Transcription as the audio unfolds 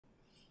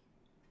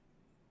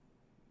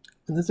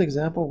In this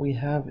example, we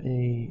have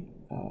a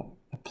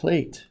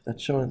plate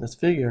that's shown in this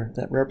figure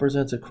that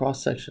represents a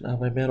cross-section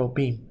of a metal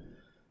beam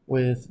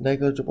with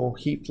negligible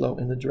heat flow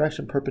in the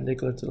direction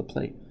perpendicular to the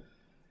plate.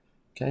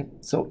 Okay,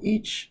 so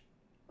each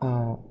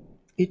of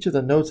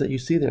the nodes that you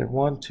see there,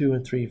 1, 2,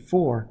 and 3,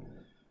 4,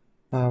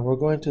 we're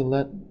going to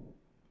let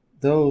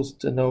those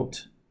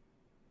denote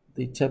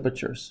the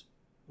temperatures.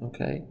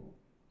 Okay,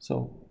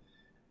 so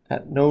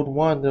at node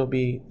 1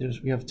 we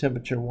have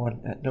temperature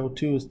 1, at node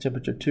 2 is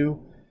temperature 2,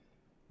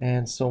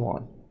 and so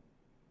on.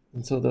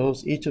 And so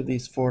each of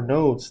these 4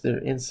 nodes, they're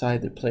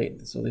inside the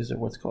plate. So these are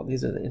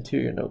the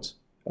interior nodes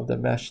of the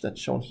mesh that's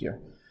shown here.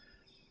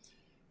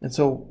 And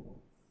so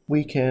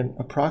we can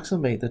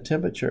approximate the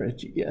temperature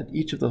at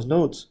each of those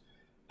nodes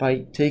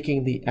by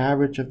taking the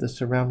average of the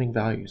surrounding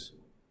values.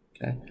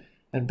 Okay,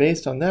 and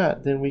based on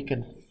that, then we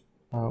can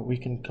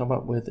come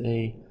up with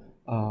a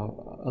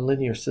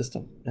linear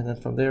system, and then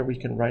from there we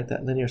can write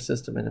that linear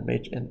system in a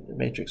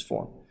matrix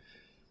form.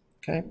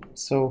 Okay,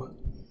 so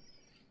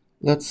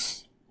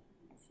let's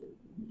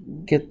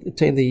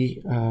obtain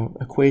the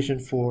equation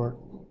for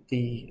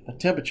the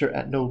temperature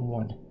at node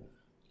 1.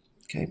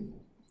 Okay,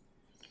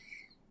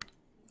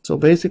 so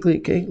basically,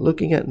 okay,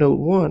 looking at node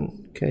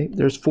 1, okay,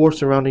 there's 4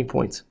 surrounding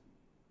points.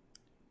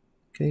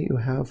 Okay, you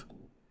have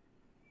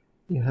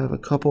a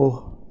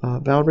couple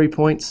boundary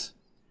points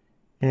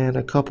and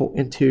a couple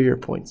interior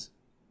points.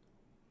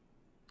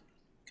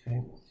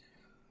 Okay,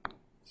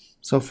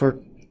 so for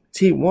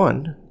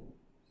T1,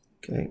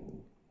 okay,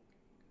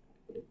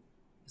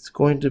 it's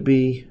going to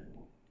be,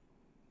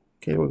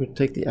 okay, we're going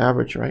to take the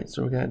average, right?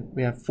 So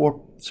we have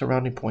 4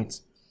 surrounding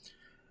points,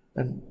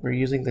 and we're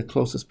using the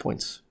closest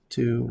points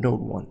to node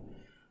 1.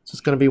 So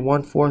it's going to be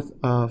 1/4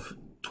 of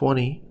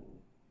 20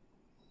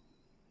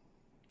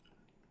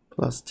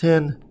 plus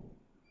 10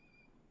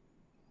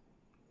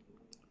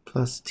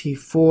 plus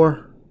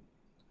T4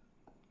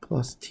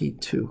 plus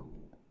T2.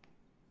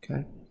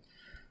 Okay,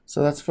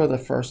 so that's for the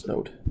first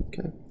node.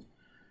 Okay,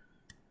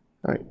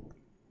 all right,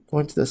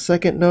 going to the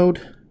second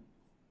node.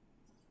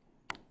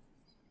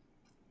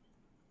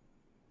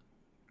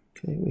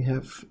 Okay, we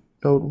have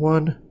node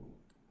 1,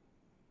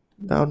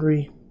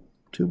 boundary,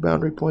 2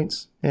 boundary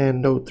points,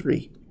 and node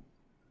 3.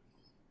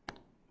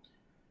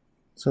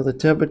 So the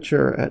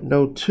temperature at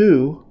node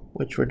 2,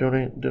 which we're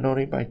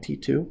denoting by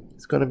T2,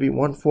 is going to be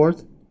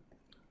 1/4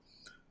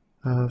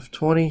 of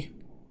 20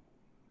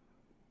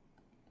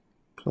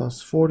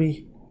 plus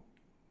 40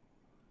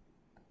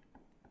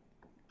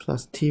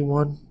 plus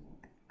T1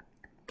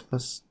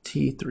 plus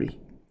T3.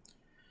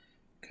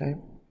 Okay.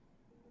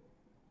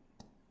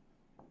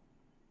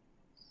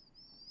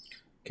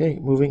 Okay,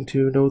 moving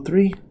to node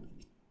 3.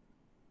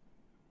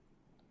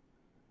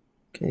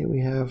 Okay, we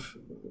have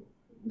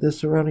this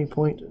surrounding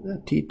point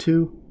at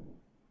T2.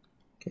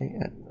 Okay,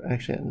 at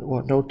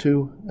node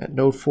 2, at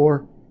node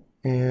 4,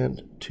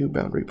 and 2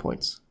 boundary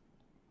points.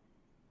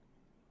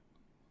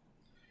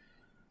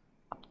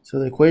 So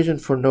the equation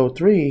for node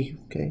 3,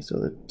 okay, so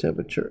the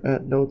temperature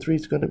at node 3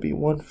 is going to be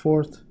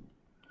 1/4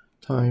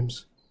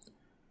 times,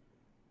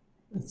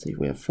 let's see,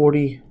 we have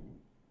 40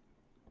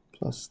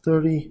 plus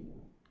 30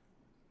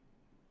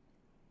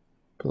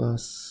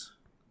 plus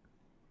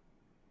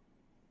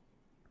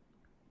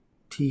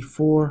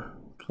T4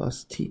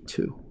 plus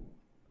T2.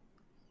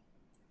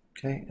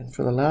 Okay, and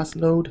for the last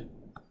node,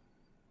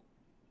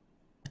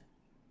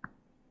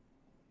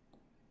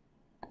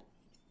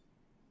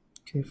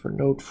 okay, for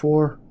node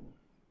 4,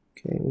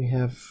 okay, we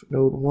have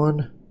node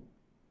 1,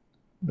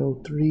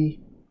 node 3,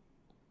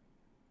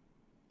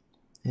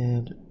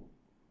 and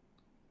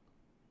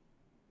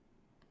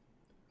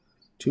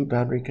 2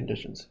 boundary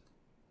conditions.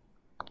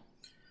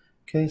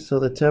 Okay, so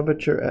the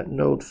temperature at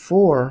node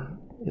 4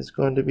 is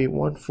going to be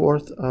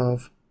 1/4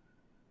 of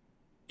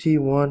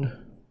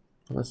T1.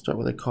 Let's start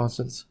with the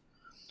constants,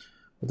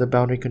 with the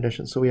boundary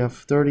conditions. So we have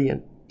 30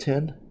 and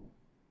 10.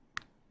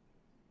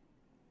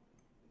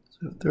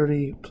 So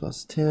 30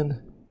 plus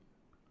 10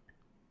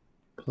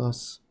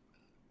 plus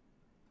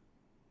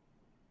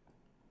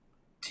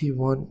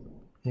T1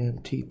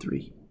 and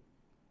T3.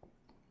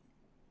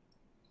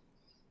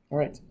 All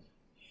right.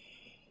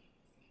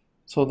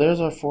 So there's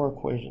our 4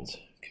 equations.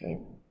 Okay.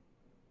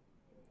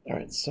 All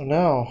right. So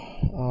now,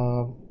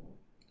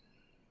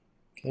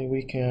 okay,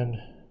 we can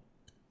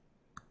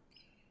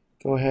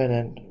go ahead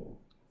and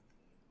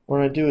what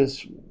I'm going to do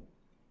is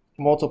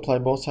multiply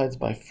both sides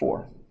by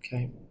 4.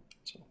 Okay.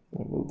 So I'm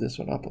going to move this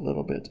one up a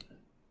little bit.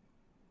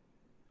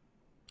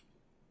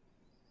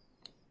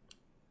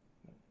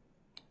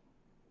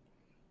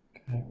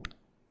 Okay.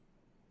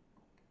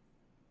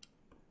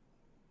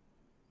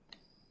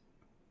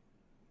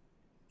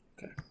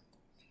 Okay.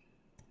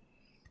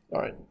 All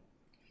right.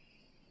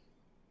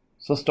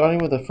 So starting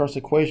with the first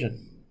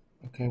equation,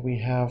 okay, we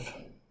have,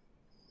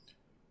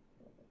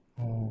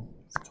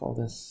 let's call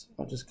this,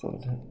 I'll just go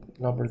ahead and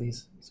number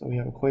these. So we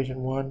have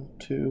equation 1,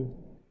 2,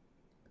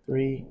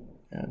 3,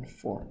 and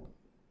 4.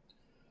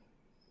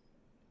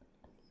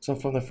 So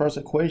from the first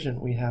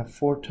equation, we have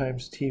 4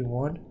 times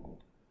T1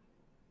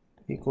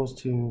 equals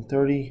to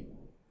 30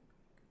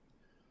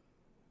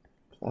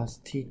 plus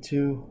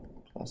T2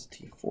 plus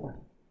T4.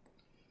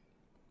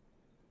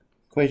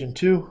 Equation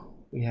 2,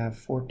 we have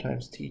 4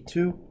 times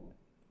T2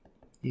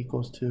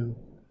 equals to,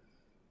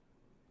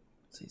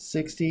 say,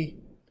 60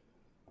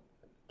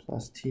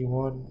 plus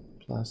T1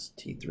 plus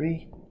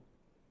T3.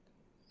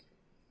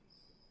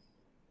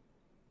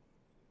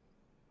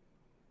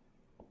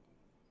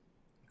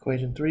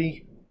 Equation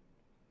 3,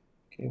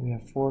 okay, we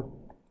have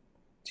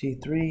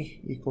 4T3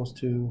 equals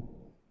to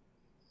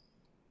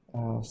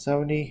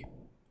 70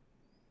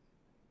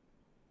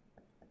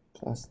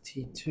 plus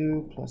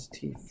T2 plus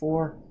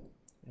T4.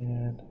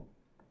 And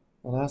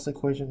the last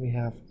equation, we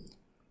have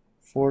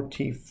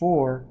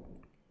 4T4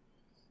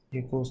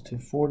 equals to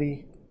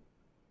 40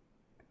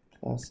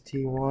 plus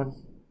T1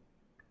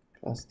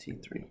 plus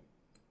T3.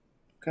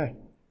 Okay.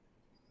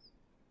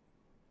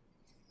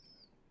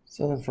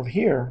 So then from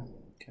here,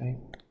 okay,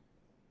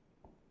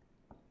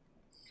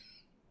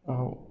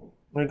 I'm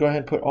going to go ahead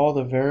and put all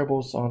the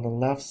variables on the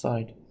left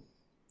side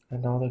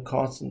and all the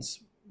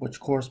constants which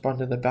correspond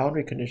to the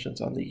boundary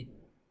conditions on the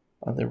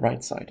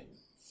right side.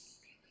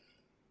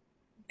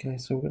 Okay,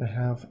 so we're going to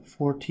have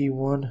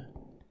 4T1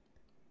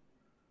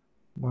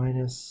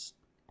 minus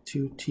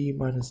 2T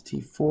minus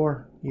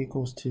T4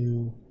 equals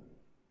to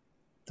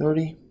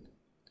 30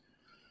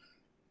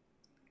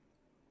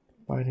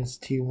 minus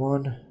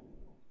T1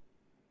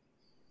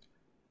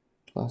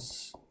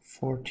 plus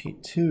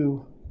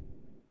 4T2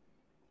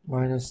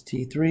 minus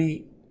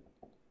T3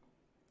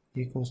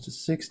 equals to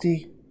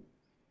 60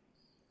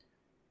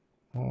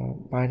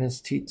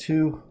 minus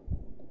T2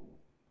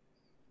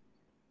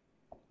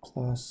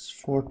 plus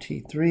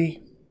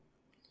 4T3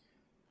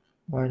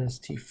 minus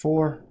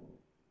T4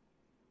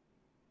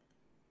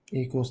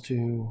 equals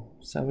to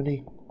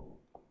 70,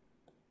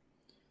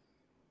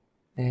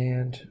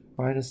 and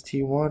minus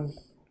T1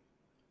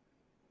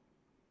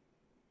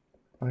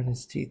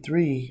 minus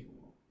T3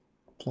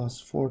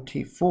 plus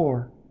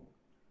 4T4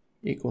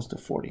 equals to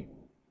 40.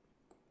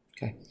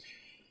 Okay,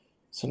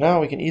 so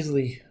now we can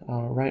easily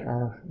write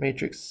our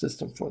matrix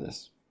system for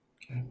this.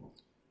 Okay,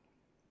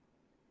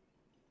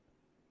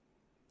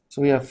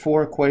 so we have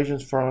 4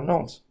 equations for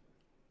unknowns.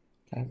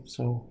 Okay,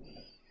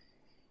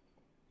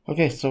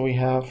 so we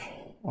have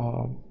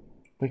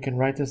we can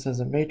write this as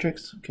a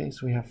matrix. Okay,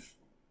 so we have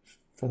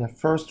for the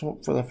first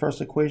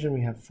equation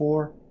we have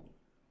 4,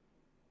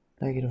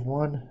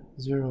 -1,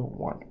 0,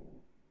 1.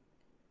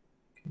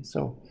 Okay,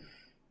 so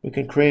we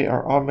can create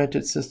our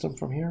augmented system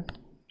from here.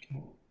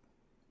 Okay.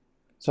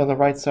 So on the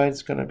right side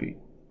it's going to be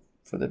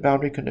for the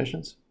boundary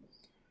conditions.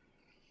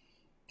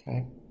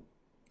 Okay.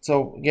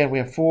 So again, we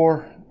have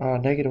 4,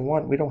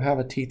 -1. We don't have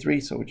a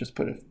T3, so we just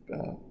put a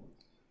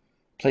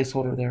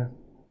placeholder there.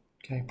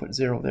 Okay, put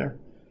 0 there.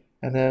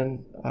 And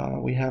then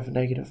we have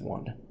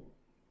 -1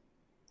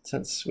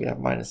 since we have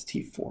minus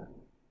T4.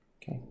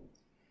 Okay.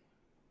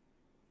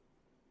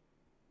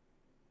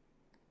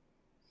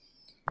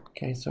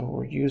 Okay, so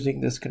we're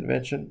using this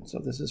convention. So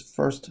this is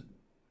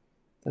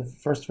the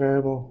first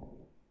variable,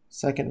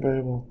 second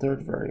variable,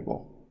 third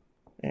variable,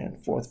 and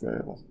fourth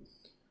variable.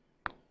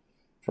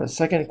 For the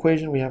second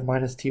equation, we have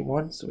minus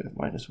T1, so we have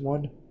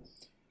 -1,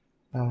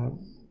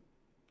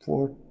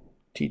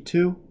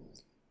 4T2,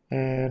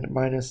 and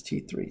minus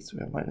T3, so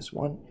we have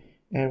 -1,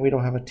 and we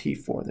don't have a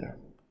T4 there.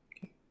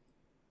 Okay.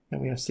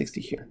 And we have 60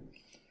 here.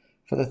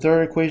 For the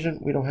third equation,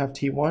 we don't have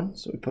T1,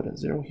 so we put a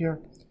 0 here.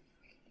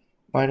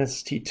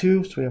 Minus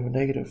T2, so we have a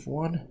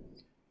 -1.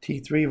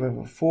 T3, we have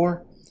a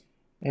 4,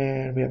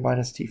 and we have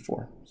minus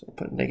T4, so we'll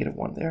put a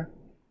 -1 there.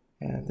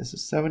 And this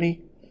is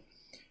 70.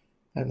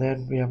 And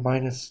then we have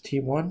minus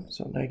T1,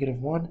 so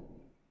 -1.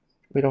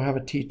 We don't have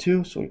a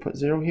T2, so we put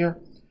 0 here.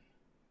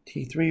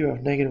 T3, we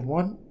have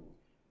 -1.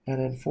 And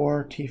then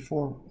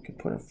 4T4, we can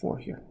put a 4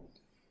 here.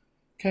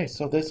 Okay,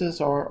 so this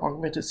is our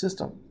augmented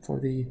system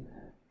for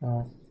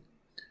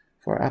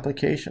our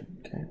application.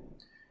 Okay,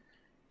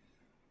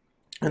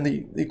 and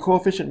the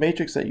coefficient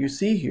matrix that you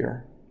see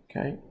here,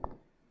 okay,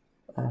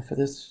 for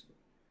this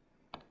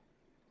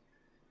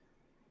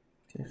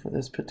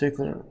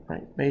particular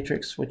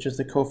matrix, which is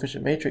the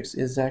coefficient matrix,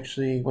 is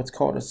actually what's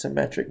called a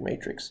symmetric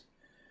matrix.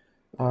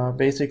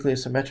 Basically, a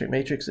symmetric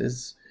matrix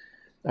is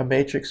a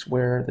matrix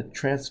where the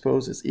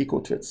transpose is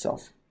equal to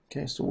itself.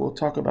 Okay, so we'll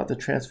talk about the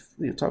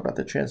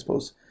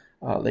transpose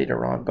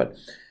later on, but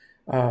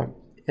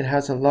it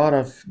has a lot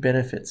of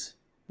benefits.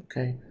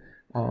 Okay,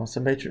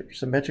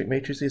 symmetric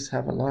matrices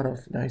have a lot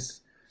of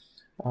nice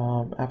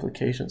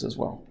applications as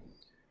well.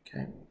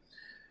 Okay,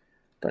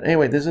 but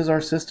anyway, this is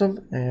our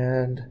system,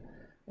 and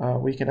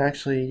we can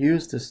actually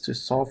use this to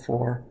solve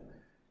for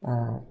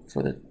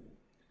the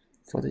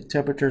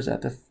temperatures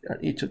at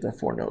each of the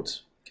 4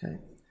 nodes. Okay.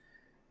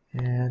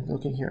 And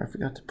looking here, I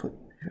forgot to put,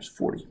 here's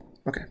 40.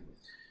 Okay.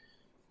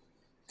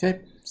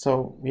 Okay,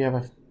 so we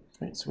have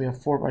we have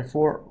 4 by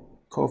 4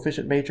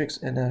 coefficient matrix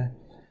and a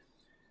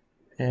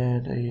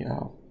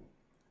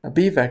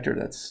B vector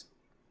that's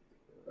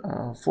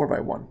 4 by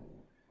 1.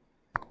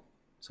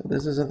 So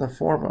this is in the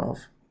form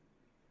of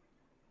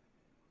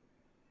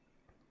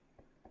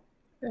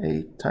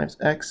A times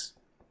X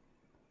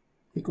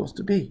equals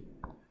to B.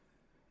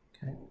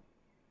 Okay.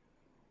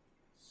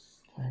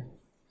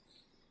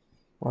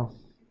 well,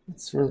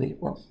 it's really,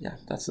 well, yeah,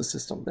 that's the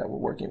system that we're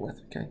working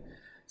with, okay?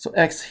 So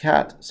x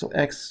hat, so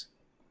x,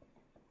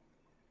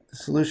 the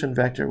solution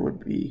vector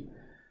would be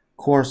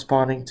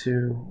corresponding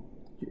to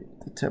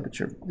the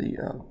temperature,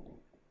 the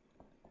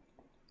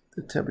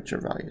temperature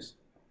values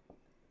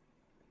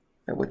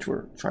at which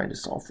we're trying to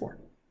solve for.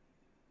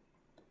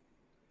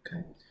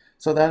 Okay,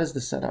 so that is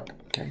the setup.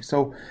 Okay,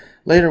 so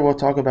later we'll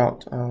talk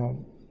about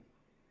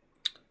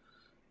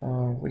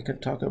we can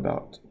talk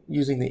about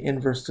using the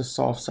inverse to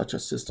solve such a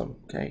system.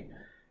 Okay,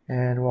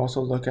 and we'll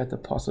also look at the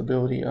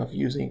possibility of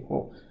using,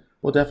 well,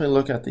 we'll definitely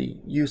look at the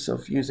use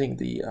of using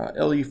the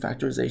LU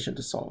factorization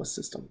to solve a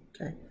system.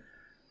 Okay,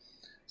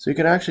 so you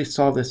can actually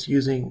solve this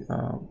using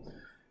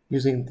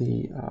using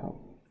the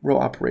row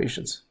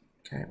operations.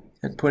 Okay,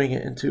 and putting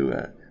it into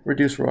a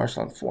reduced row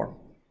echelon form.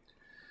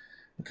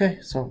 Okay,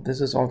 so this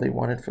is all they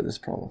wanted for this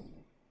problem.